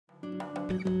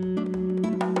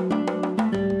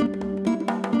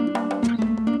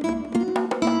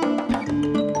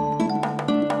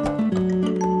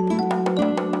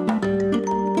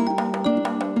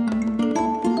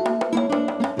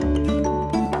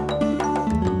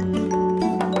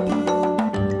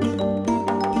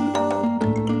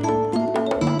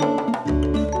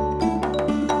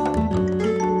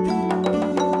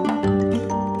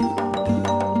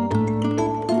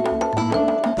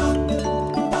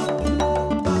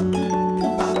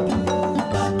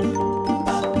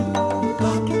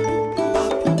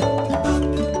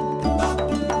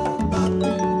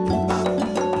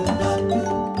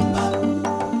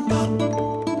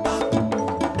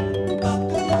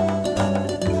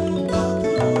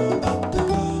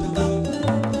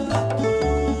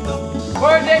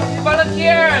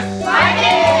Volunteers!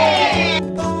 Fighting!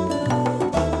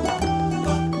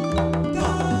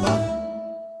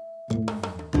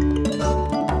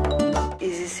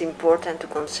 This is important to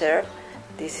conserve,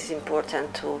 this is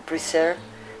important to preserve,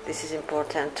 this is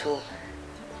important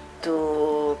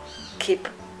to keep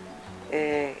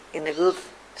in a good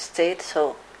state.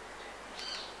 So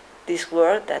this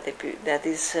work that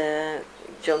these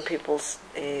young people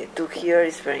do here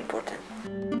is very important.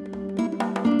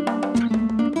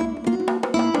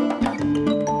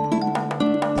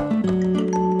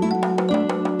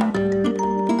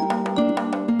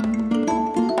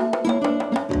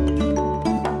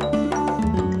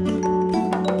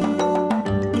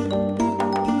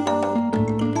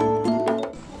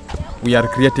 We are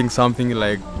creating something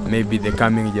like maybe the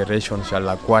coming generation shall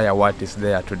acquire what is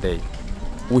there today.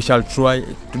 We shall try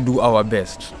to do our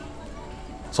best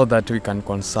so that we can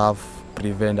conserve,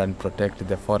 prevent and protect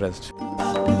the forest.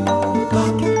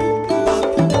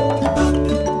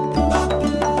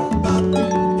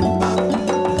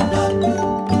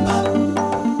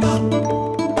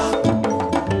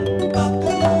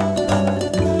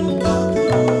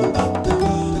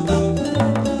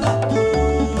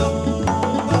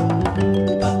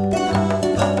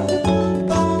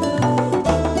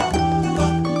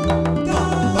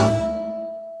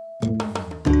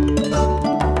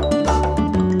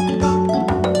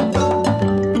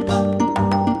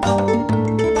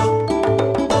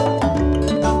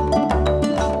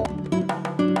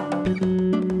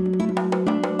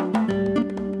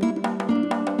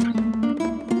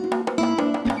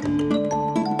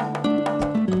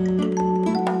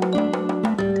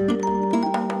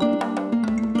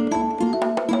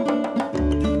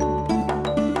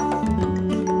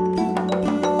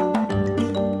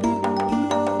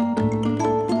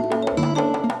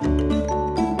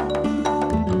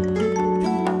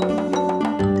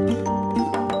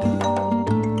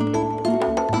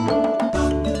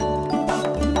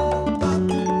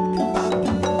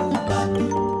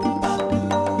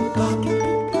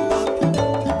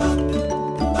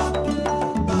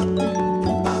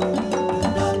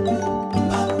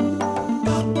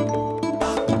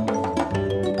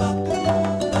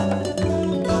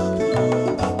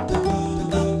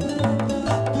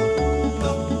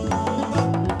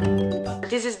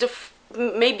 This is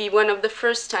maybe one of the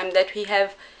first time that we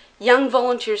have young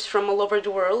volunteers from all over the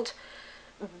world,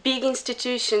 big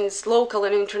institutions, local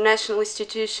and international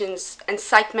institutions, and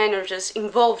site managers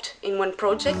involved in one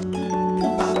project.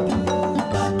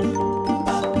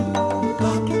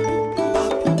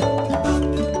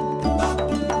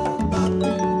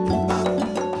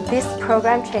 This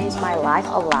program changed my life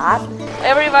a lot.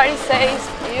 Everybody says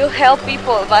you help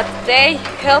people, but they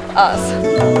help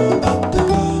us.